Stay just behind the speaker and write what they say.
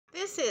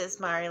This is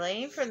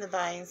Marlene from the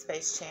Buying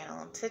Space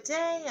channel.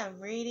 Today I'm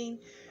reading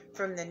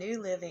from the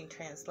New Living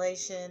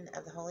Translation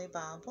of the Holy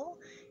Bible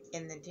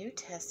in the New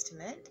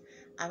Testament.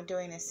 I'm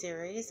doing a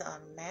series on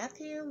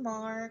Matthew,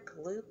 Mark,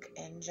 Luke,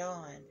 and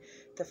John,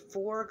 the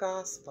four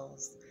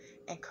Gospels.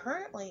 And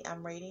currently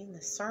I'm reading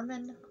the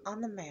Sermon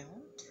on the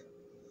Mount.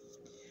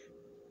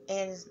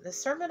 And the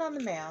Sermon on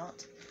the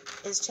Mount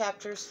is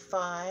chapters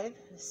 5,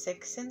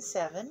 6, and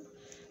 7.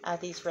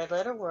 These red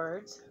letter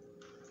words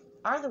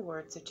are the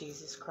words of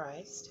Jesus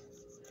Christ.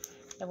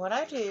 And what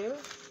I do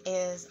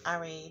is I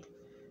read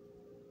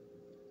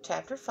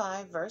chapter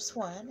 5, verse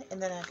 1,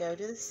 and then I go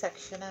to the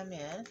section I'm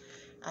in.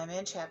 I'm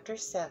in chapter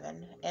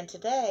 7. And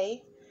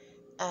today,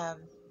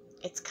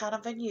 it's kind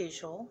of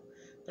unusual,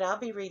 but I'll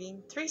be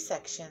reading 3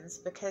 sections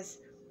because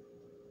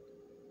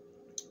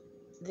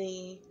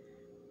the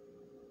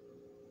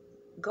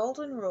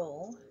golden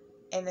rule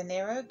and the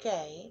narrow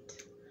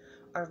gate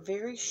are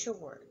very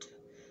short.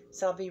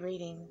 So I'll be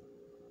reading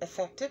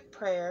effective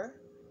prayer,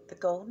 the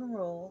golden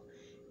rule,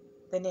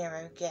 the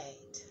narrow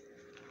gate,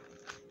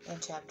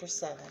 and chapter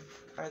 7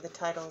 are the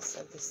titles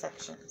of the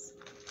sections.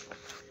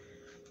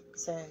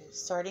 So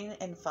starting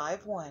in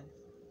 5:1.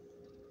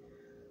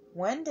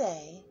 One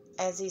day,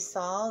 as he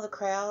saw the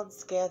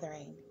crowds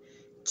gathering,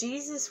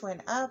 Jesus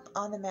went up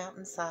on the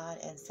mountainside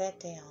and sat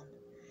down.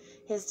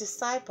 His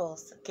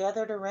disciples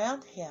gathered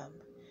around him,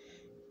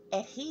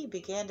 and he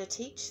began to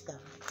teach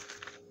them.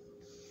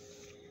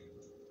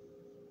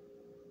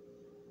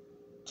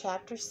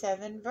 Chapter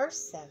 7, verse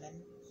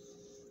 7.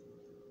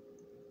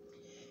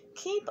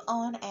 Keep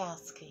on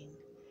asking,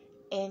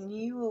 and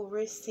you will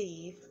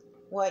receive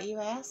what you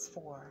ask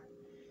for.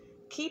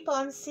 Keep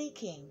on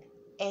seeking,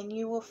 and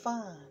you will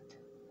find.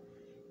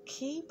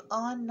 Keep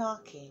on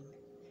knocking,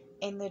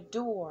 and the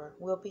door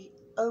will be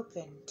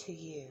open to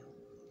you.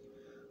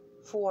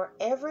 For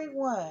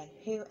everyone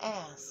who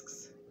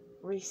asks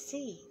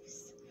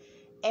receives,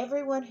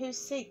 everyone who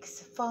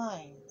seeks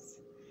finds,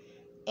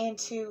 and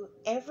to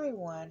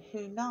everyone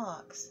who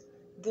knocks,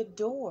 the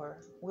door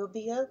will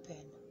be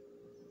open.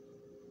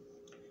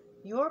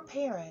 Your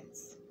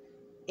parents,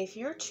 if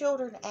your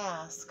children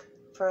ask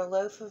for a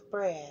loaf of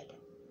bread,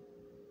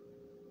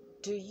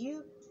 do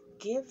you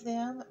give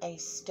them a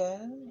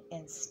stone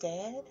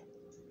instead?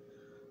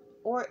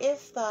 Or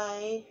if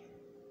they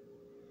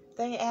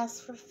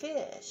ask for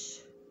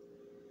fish,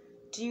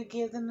 do you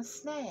give them a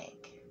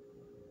snake?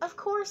 Of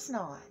course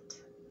not.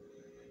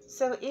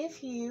 So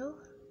if you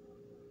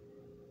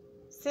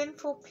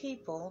sinful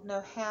people know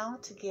how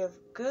to give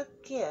good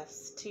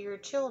gifts to your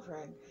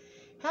children,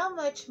 how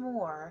much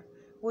more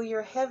will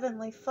your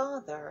heavenly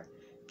Father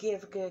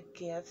give good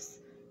gifts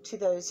to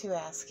those who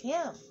ask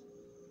him?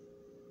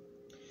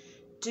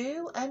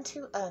 Do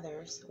unto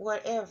others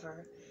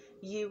whatever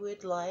you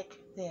would like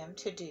them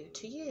to do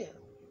to you.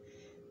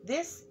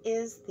 This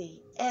is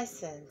the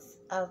essence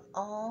of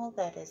all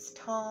that is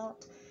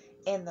taught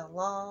in the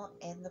law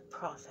and the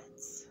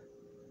prophets.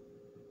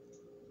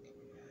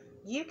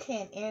 You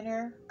can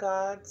enter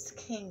God's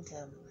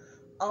kingdom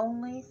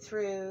only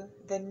through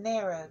the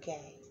narrow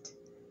gate.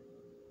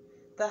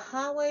 The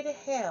highway to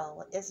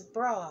hell is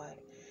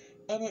broad,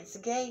 and its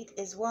gate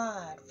is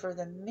wide for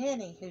the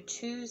many who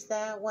choose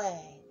that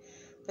way.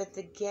 But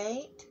the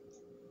gateway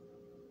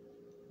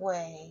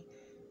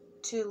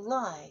to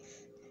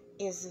life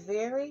is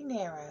very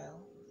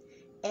narrow,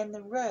 and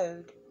the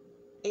road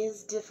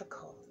is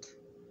difficult,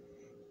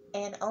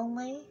 and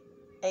only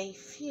a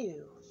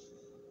few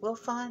will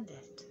find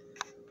it.